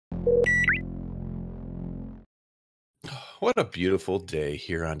What a beautiful day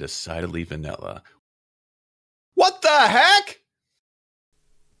here on Decidedly Vanilla. What the heck?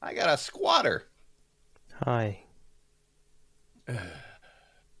 I got a squatter. Hi.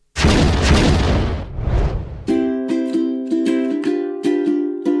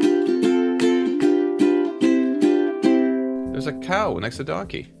 There's a cow next to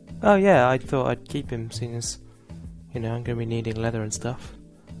Donkey. Oh yeah, I thought I'd keep him, seeing as, I'm going to be needing leather and stuff.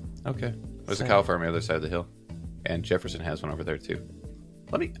 Okay. There's a cow farm on the other side of the hill. And Jefferson has one over there too.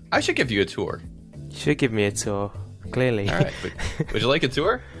 I should give you a tour. You should give me a tour, clearly. All right. Would you like a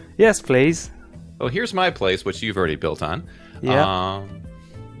tour? Yes, please. Well, here's my place, which you've already built on. Yeah.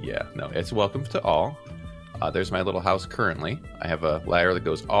 Yeah, no, it's welcome to all. There's my little house currently. I have a ladder that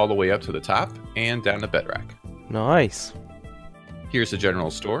goes all the way up to the top and down to bedrock. Nice. Here's the general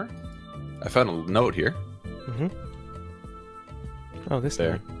store. I found a note here. Mm-hmm. Oh, this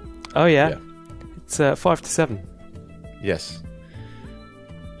there. one. Oh, yeah. It's 5 to 7. Yes.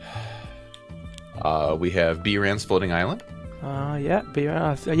 We have B-Ran's Floating Island. Yeah,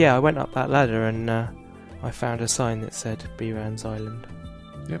 yeah, I went up that ladder and I found a sign that said B-Ran's Island.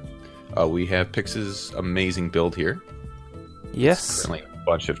 Yep. We have Pix's amazing build here. Yes. Currently a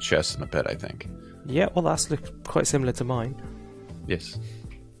bunch of chests and a bed, I think. Yeah, well, that's quite similar to mine. Yes.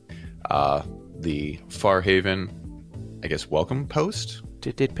 The Farhaven, I guess, welcome post.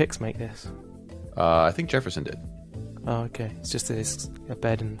 Did Pix make this? I think Jefferson did. Oh, okay. It's just a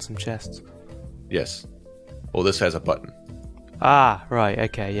bed and some chests. Yes. Well, this has a button. Ah, right.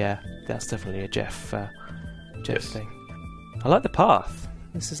 Okay, yeah. That's definitely a Jeff thing. I like the path.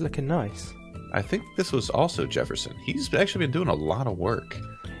 This is looking nice. I think this was also Jefferson. He's actually been doing a lot of work.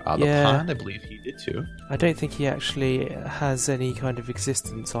 The Yeah. pond, I believe he did too. I don't think he actually has any kind of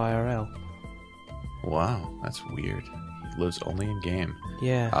existence IRL. Wow, that's weird. He lives only in game.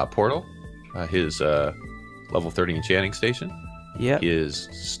 Yeah. Portal, his level 30 enchanting station. Yeah.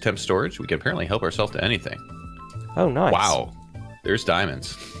 His temp storage. We can apparently help ourselves to anything. Oh, nice. Wow. There's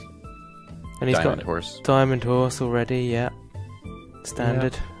diamonds. And he's Diamond got horse. Diamond Horse already, yeah.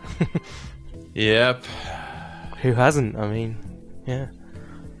 Standard. Yep. Who hasn't? I mean, yeah.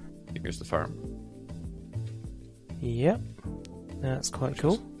 Here's the farm. Yep. That's quite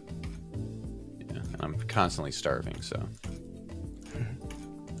cool. Yeah, and I'm constantly starving, so.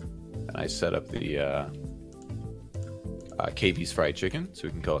 And I set up the KB's fried chicken, so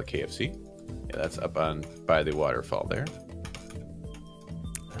we can call it KFC. Yeah, that's up on by the waterfall there.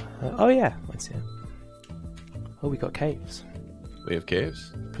 Oh yeah, I see it. Oh, we got caves. We have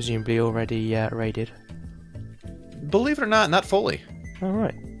caves. Presumably already raided. Believe it or not, not fully. Oh,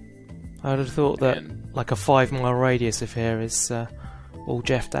 right. I would have thought that like a 5-mile radius of here is all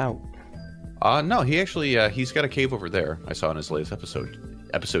Jeffed out. No, he actually he's got a cave over there. I saw in his latest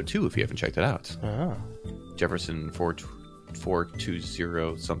episode 2. If you haven't checked it out, Jefferson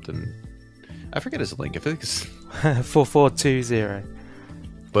 4420 something. I forget his link. I think it's 4420.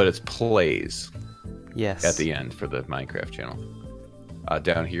 But it's plays. Yes. At the end for the Minecraft channel.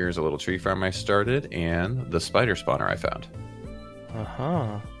 Down here is a little tree farm I started, and the spider spawner I found.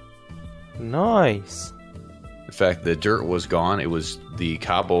 Nice. In fact, the dirt was gone. It was the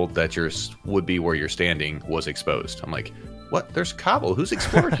cobble that would be where you're standing was exposed. I'm like, what? There's cobble. Who's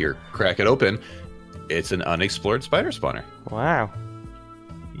explored here? Crack it open. It's an unexplored spider spawner. Wow.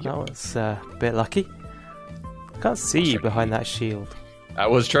 Yep. That was a bit lucky. I can't see you behind that shield. I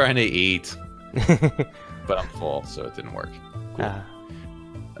was trying to eat, but I'm full, so it didn't work. Cool.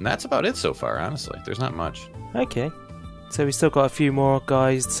 And that's about it so far, honestly. There's not much. Okay. So we still got a few more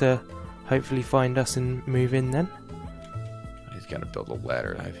guys to hopefully find us and move in then. He's got to build a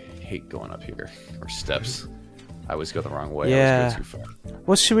ladder. I hate going up here. Or steps. I always go the wrong way. Yeah. I always go too far.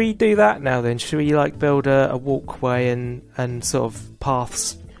 Well, should we do that now then? Should we like build a walkway and sort of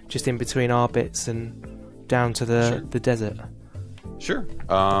paths just in between our bits and down to the desert? Sure.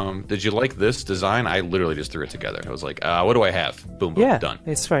 Did you like this design? I literally just threw it together. I was like, what do I have? Boom, boom, yeah, done.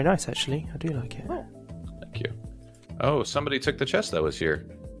 It's very nice actually. I do like it. Thank you. Oh, somebody took the chest that was here.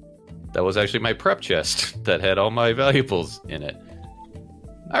 That was actually my prep chest that had all my valuables in it.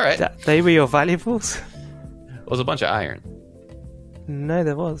 All right. They were your valuables? It was a bunch of iron. No,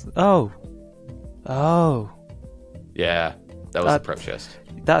 there was. Oh. Yeah, that was the prep chest.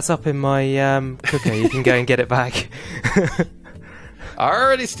 That's up in my cooker. You can go and get it back.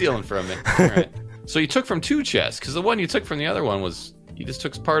 Already stealing from me. All right. So you took from 2 chests, because the one you took from the other one was you just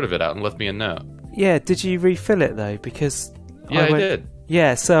took part of it out and left me a note. Yeah, did you refill it though? Because I did.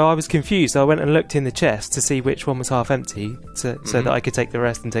 Yeah, so I was confused. I went and looked in the chest to see which one was half empty, so that I could take the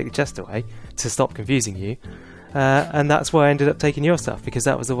rest and take the chest away to stop confusing you. And that's why I ended up taking your stuff, because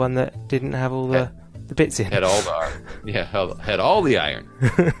that was the one that didn't have all the bits in. Had all the iron. Yeah, had all the iron.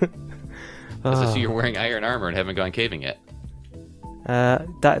 So you're wearing iron armor and haven't gone caving yet.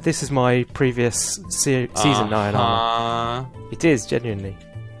 This is my previous season 9 armor. It is, genuinely.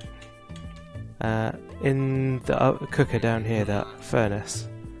 In the cooker down here, that furnace.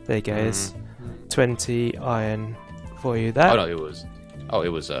 There you go. It's 20 iron for you. That. Oh no, it was.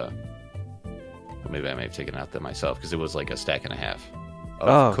 Maybe I may have taken out that myself because it was like a stack and a half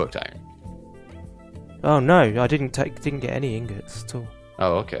of cooked iron. Oh no, I didn't get any ingots at all.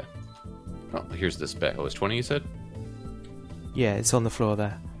 Oh okay. Oh, here's this bag. Oh, it's 20. You said. Yeah, it's on the floor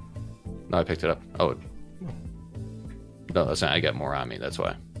there. No, I picked it up. Oh. No, that's not. I got more on me. That's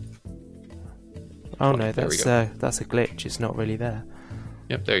why. Oh no, that's a glitch. It's not really there.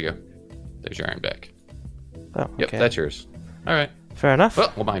 Yep, there you go. There's your iron back. Oh, okay. Yep, that's yours. All right. Fair enough.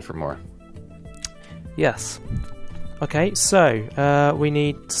 Well, we'll mine for more. Yes. Okay, so we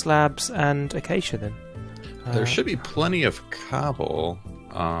need slabs and acacia then. There should be plenty of cobble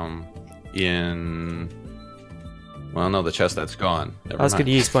in... Well, no, the chest that's gone. I was going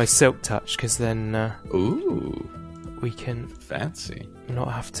to use my silk touch because then ooh, we can fancy.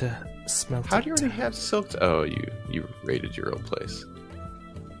 Not have to smelt How do you already have silk? Oh, you raided your old place.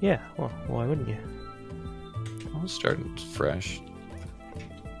 Yeah, well, why wouldn't you? Well, starting fresh.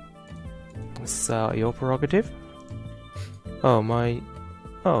 It's your prerogative. Oh, my...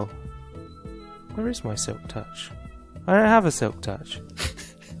 Oh. Where is my silk touch? I don't have a silk touch.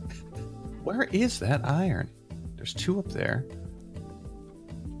 Where is that iron? There's 2 up there.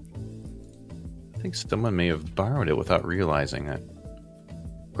 I think someone may have borrowed it without realizing it.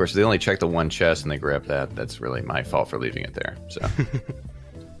 Of course, they only checked the one chest and they grabbed that. That's really my fault for leaving it there. So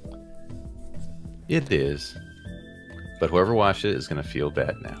it is. But whoever watched it is going to feel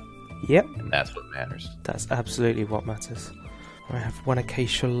bad now. Yep. And that's what matters. That's absolutely what matters. I have 1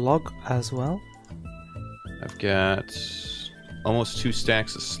 acacia log as well. I've got almost 2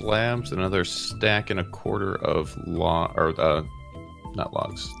 stacks of slabs, another stack and a quarter of not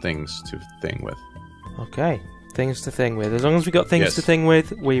logs, things to thing with. Okay, things to thing with. As long as we got things to thing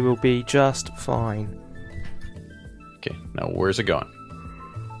with, we will be just fine. Okay, now where's it going?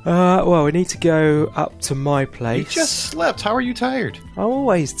 Well, we need to go up to my place. You just slept. How are you tired? I'm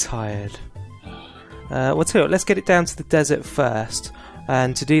always tired. Well, tell you what, let's get it down to the desert first.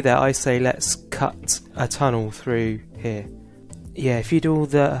 And to do that, I say let's cut a tunnel through here. Yeah, if you do all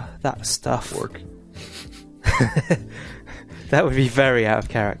that stuff... Work. That would be very out of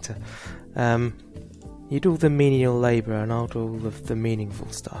character. You do all the menial labour and I'll do all of the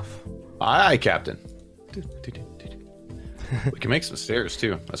meaningful stuff. Aye, Captain. We can make some stairs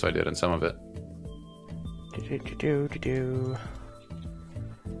too. That's what I did in some of it.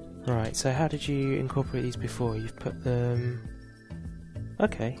 Right, so how did you incorporate these before? You've put them...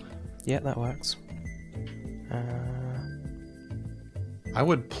 Okay, yeah, that works. I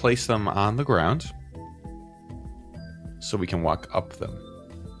would place them on the ground so we can walk up them.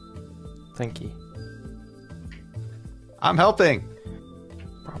 Thank you. I'm helping!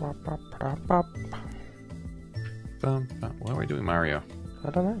 What are we doing, Mario? I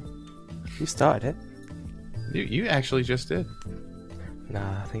don't know. You started it. You actually just did.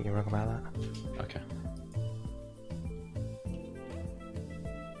 Nah, I think you're wrong about that. Okay.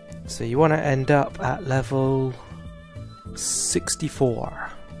 So you want to end up at level 64.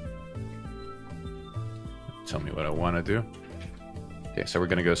 Tell me what I want to do. Okay, so we're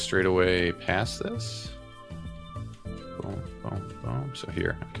going to go straight away past this. Boom, boom, boom. So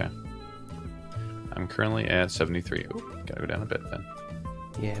here, okay. I'm currently at 73. Oh, gotta go down a bit then.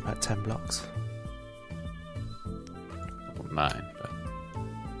 Yeah, about 10 blocks. Well, 9, but...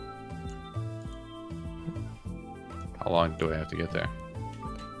 How long do I have to get there?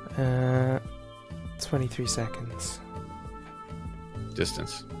 23 seconds.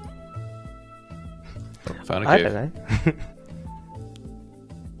 Distance. Oh, found a cave. I don't know.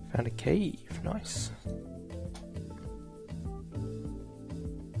 Found a cave. Nice.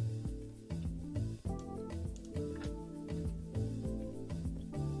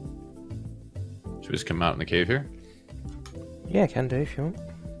 Should we just come out in the cave here? Yeah, can do if you want.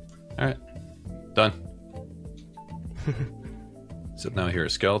 Alright. Done. So now I hear a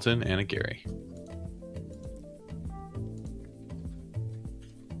skeleton and a Gary.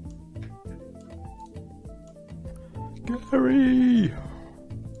 Gary!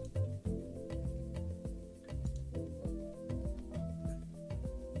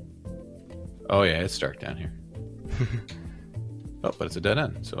 Oh yeah, it's dark down here. Oh, but it's a dead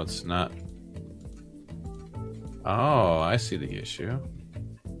end, so it's not... Oh, I see the issue.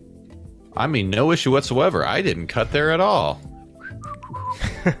 I mean, no issue whatsoever. I didn't cut there at all.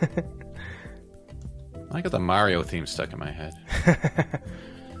 I got the Mario theme stuck in my head.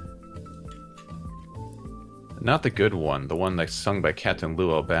 Not the good one. The one that's sung by Captain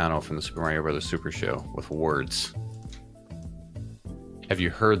Lou Albano from the Super Mario Bros. Super Show with words. Have you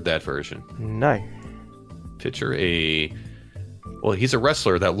heard that version? No. Picture a... Well, he's a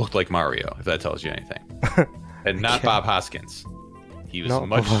wrestler that looked like Mario, if that tells you anything. And not Okay. Bob Hoskins. He was Not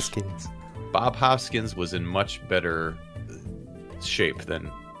much... Bob Hoskins. Bob Hoskins was in much better shape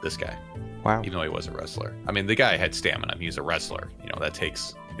than this guy. Wow. Even though he was a wrestler. I mean, the guy had stamina. He was a wrestler. You know, that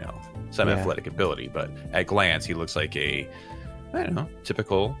takes, you know, some Yeah. athletic ability. But at glance, he looks like a, I don't know,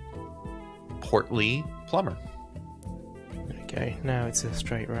 typical portly plumber. Okay, now it's a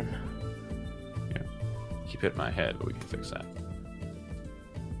straight run. Yeah. Keep hitting my head, but we can fix that.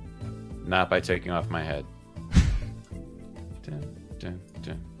 Not by taking off my head. Dun, dun,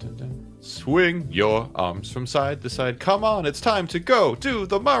 dun, dun, dun. Swing your arms from side to side. Come on, it's time to go do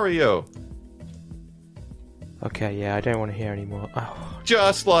the Mario. Okay, yeah, I don't want to hear anymore. Oh,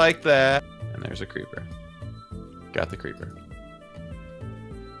 Just like that. And there's a creeper. Got the creeper.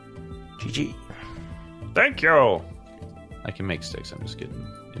 GG. Thank you. I can make sticks. I'm just getting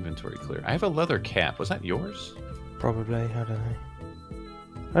inventory clear. I have a leather cap. Was that yours? Probably, I don't know.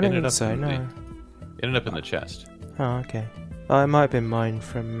 I don't think so, no. It ended up in the chest. Oh, okay. Oh, it might have been mine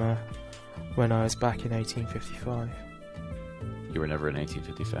from when I was back in 1855. You were never in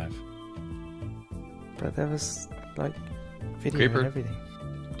 1855. But there was, like, video Creeper. and everything.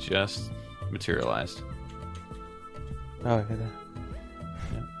 Just materialized. Oh, over there.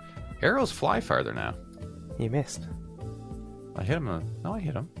 Arrows fly farther now. You missed. I hit him. No, I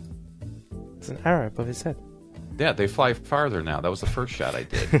hit him. There's an arrow above his head. Yeah, they fly farther now. That was the first shot I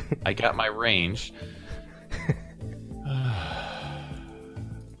did. I got my range.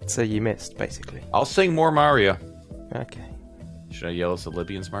 So you missed, basically. I'll sing more Mario. Okay. Should I yell as the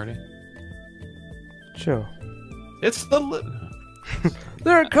Libyans, Marty? Sure. It's the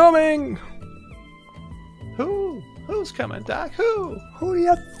They're coming! Who? Who's coming, Doc? Who? Who do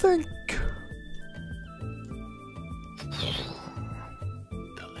you think?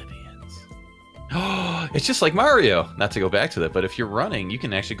 The Libyans. Oh, it's just like Mario. Not to go back to that, but if you're running, you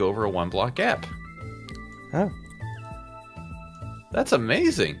can actually go over a 1-block gap. Oh. That's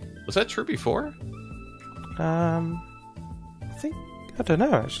amazing. Was that true before? I don't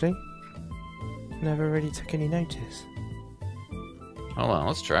know, actually. Never really took any notice. Hold on,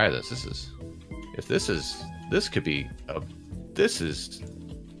 let's try this. This is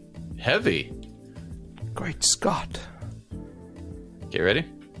heavy. Great Scott. Okay, ready?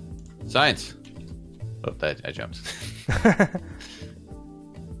 Science. Oh, I jumped.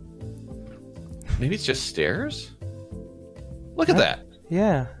 Maybe it's just stairs? Look at that.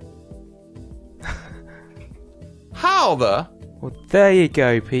 Yeah. How the? Well, there you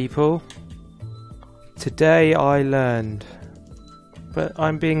go, people. Today I learned. But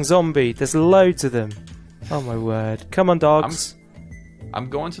I'm being zombied. There's loads of them. Oh my word. Come on, dogs. I'm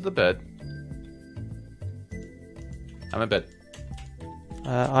going to the bed. I'm in bed.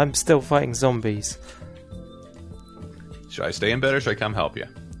 I'm still fighting zombies. Should I stay in bed or should I come help you?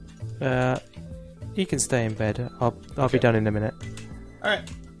 You can stay in bed. I'll Okay. be done in a minute.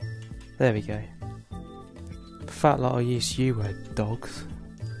 Alright. There we go. Fat lot of use you were, dogs.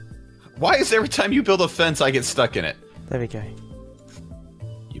 Why is every time you build a fence, I get stuck in it? There we go.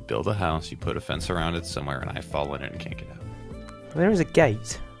 You build a house, you put a fence around it somewhere, and I fall in it and can't get out. There is a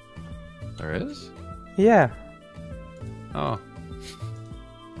gate. There is? Yeah. Oh,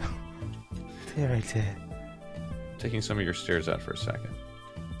 Dear, oh dear. taking some of your stairs out for a second.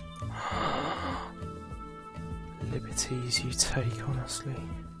 Liberties you take, honestly.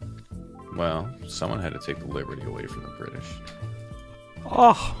 Well, someone had to take the liberty away from the British.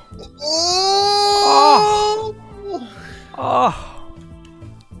 Oh! Oh! Oh!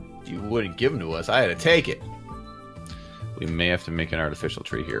 You wouldn't give them to us. I had to take it. We may have to make an artificial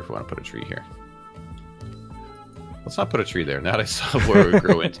tree here if we want to put a tree here. Let's not put a tree there. Now that I saw where we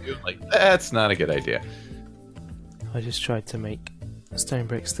grow into, like, that's not a good idea. I just tried to make stone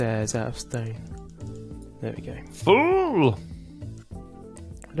brick stairs out of stone. There we go. Fool!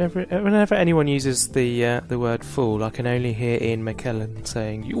 Whenever anyone uses the word fool, I can only hear Ian McKellen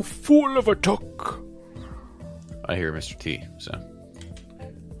saying, "You fool of a tuck!" I hear Mr. T, so.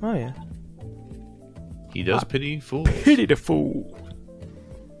 Oh yeah. He does pity fools. Pity the fool.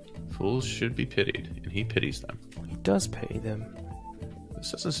 Fools should be pitied, and he pities them. He does pity them.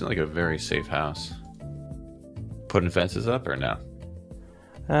 This doesn't seem like a very safe house. Putting fences up or no?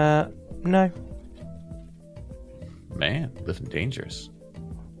 No. Man, living dangerous.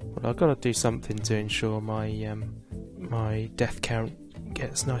 Well, I've got to do something to ensure my my death count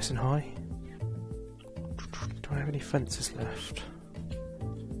gets nice and high. Do I have any fences left?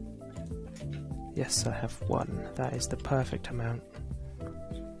 Yes, I have one. That is the perfect amount.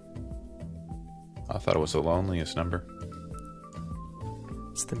 I thought it was the loneliest number.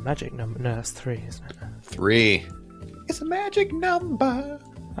 It's the magic number. No, that's 3, isn't it? 3. It's a magic number.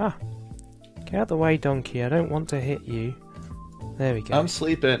 Ah. Get out of the way, donkey. I don't want to hit you. There we go. I'm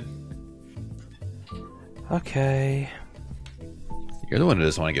sleeping. Okay. You're the one who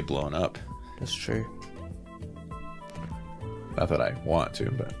doesn't want to get blown up. That's true. Not that I want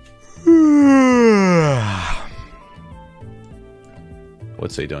to, but... I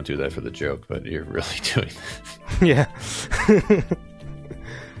would say don't do that for the joke, but you're really doing that. Yeah.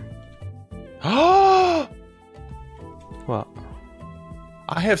 Oh! What?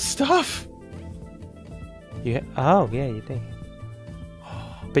 I have stuff! Yeah. Oh, yeah, you do.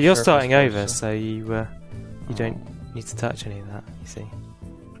 But you're starting Surface over, force, so you don't need to touch any of that, you see.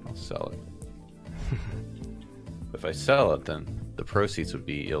 I'll sell it. If I sell it, then the proceeds would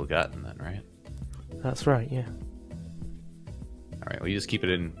be ill-gotten then, right? That's right, yeah. Alright, well you just keep it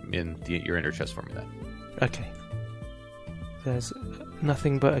in your inner chest for me then. Okay. There's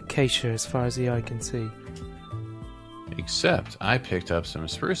nothing but acacia as far as the eye can see. Except, I picked up some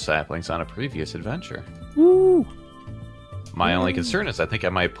spruce saplings on a previous adventure. Woo! My only concern is I think I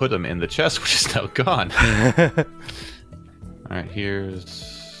might put them in the chest, which is now gone. Alright,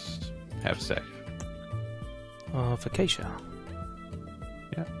 here's half a stack. Of acacia.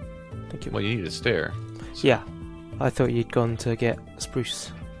 Yeah. Thank you. Well, you need a stair. Yeah. I thought you'd gone to get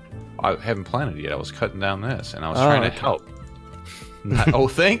spruce. I haven't planted it yet. I was cutting down this, and I was trying to okay. help. Oh,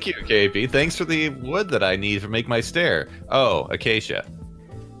 thank you, KB. Thanks for the wood that I need to make my stair. Oh, acacia.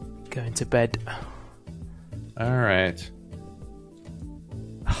 Going to bed. All right.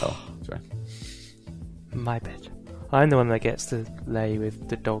 Oh, sorry. My bed. I'm the one that gets to lay with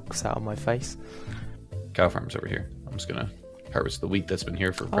the dog sat on my face. Cow farm's over here. I'm just gonna harvest the wheat that's been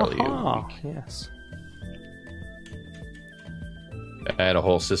here for probably a week. Yes. I had a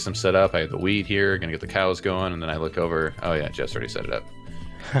whole system set up. I had the wheat here, gonna get the cows going, and then I look over. Oh yeah, Jeff's already set it up.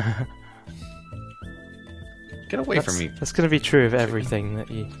 Get away from me. That's going to be true of everything that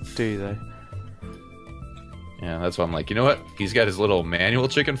you do, though. Yeah, that's why I'm like, you know what? He's got his little manual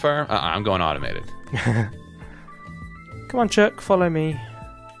chicken farm. I'm going automated. Come on, Chuck, follow me.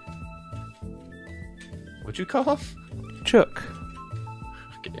 What'd you call him? Chuck.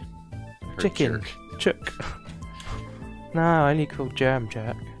 Okay. I heard Chicken. jerk. Chuck. No, I only called Jam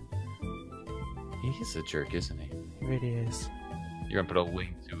Jack. He's a jerk, isn't he? He really is. You're gonna put a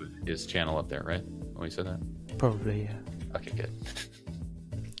link to his channel up there, right? When we said that? Probably, yeah. Okay, good.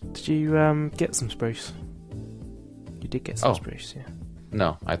 Did you get some spruce? You did get some spruce, yeah.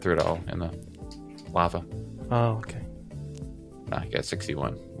 No, I threw it all in the lava. Oh, okay. No, I got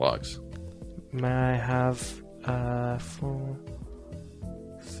 61 logs. May I have 4?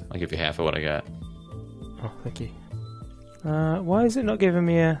 I'll give you half of what I got. Oh, thank you. Why is it not giving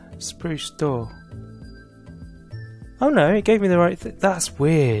me a spruce door? Oh no, it gave me the right thing. That's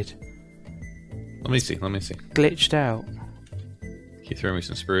weird. Let me see. Glitched out. Can you throw me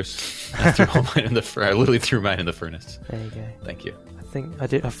some spruce? I threw all mine in the I literally threw mine in the furnace. There you go. Thank you. I think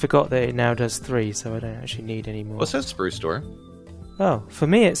I forgot that it now does 3, so I don't actually need any more. What's that spruce door? Oh, for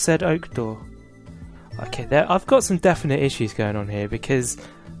me it said oak door. Okay, I've got some definite issues going on here because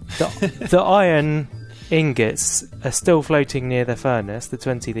the iron ingots are still floating near the furnace, the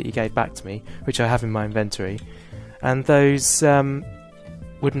 20 that you gave back to me, which I have in my inventory, and those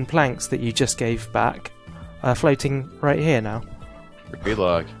wooden planks that you just gave back are floating right here now.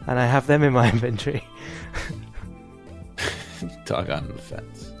 Relog. And I have them in my inventory. Dog on the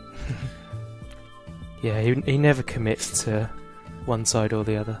fence. Yeah, he never commits to one side or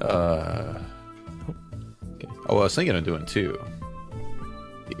the other. Okay. Oh, what I was thinking of doing too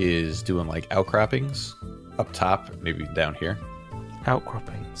is doing like outcroppings up top, maybe down here.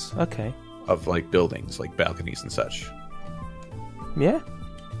 Outcroppings. Okay. Of like buildings, like balconies and such. Yeah.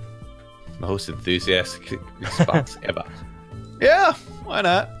 Most enthusiastic response ever. Yeah, why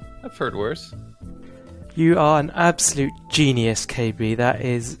not? I've heard worse. You are an absolute genius, KB. That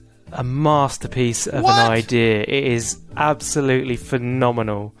is a masterpiece of What? an idea. It is absolutely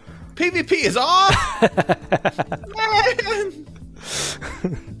phenomenal. PvP is off! Man!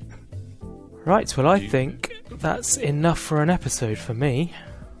 Right, well, I think that's enough for an episode for me.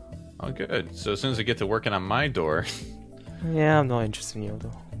 Oh, good. So as soon as I get to working on my door... Yeah, I'm not interested in your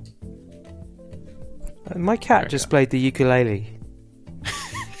door. My cat just played the ukulele.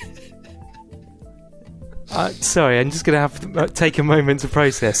 Sorry, I'm just going to have to take a moment to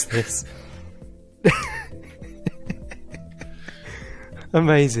process this.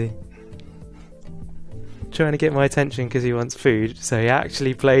 Amazing. Trying to get my attention because he wants food, so he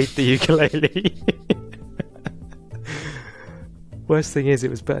actually played the ukulele. Worst thing is, it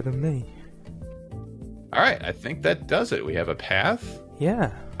was better than me. Alright, I think that does it. We have a path.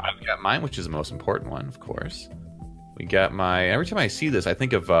 Yeah. I've got mine, which is the most important one, of course. We got my... Every time I see this, I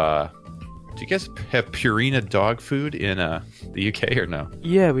think of... do you guys have Purina dog food in the UK or no?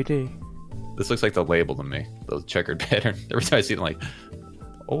 Yeah, we do. This looks like the label to me. The checkered pattern. Every time I see it, I'm like...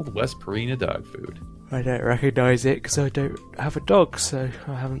 Old West Purina dog food. I don't recognise it because I don't have a dog, so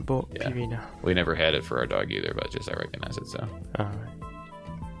I haven't bought Purina. We never had it for our dog either, but just I recognize it, so... Alright.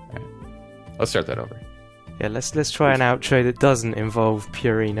 Let's start that over. Yeah, let's try an outro that doesn't involve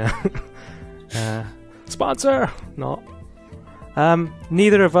Purina. Sponsor! Not.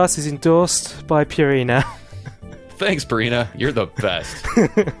 Neither of us is endorsed by Purina. Thanks, Purina. You're the best.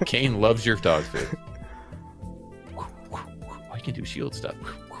 Kane loves your dog food. I can do shield stuff.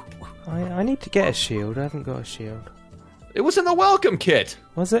 I need to get a shield. I haven't got a shield. It was in the welcome kit.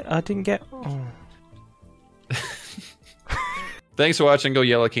 Was it? I didn't get... Oh. Thanks for watching. Go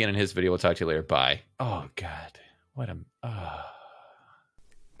Yellow Kane in his video. We'll talk to you later. Bye. Oh, God. What a...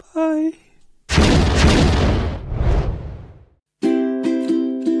 Bye.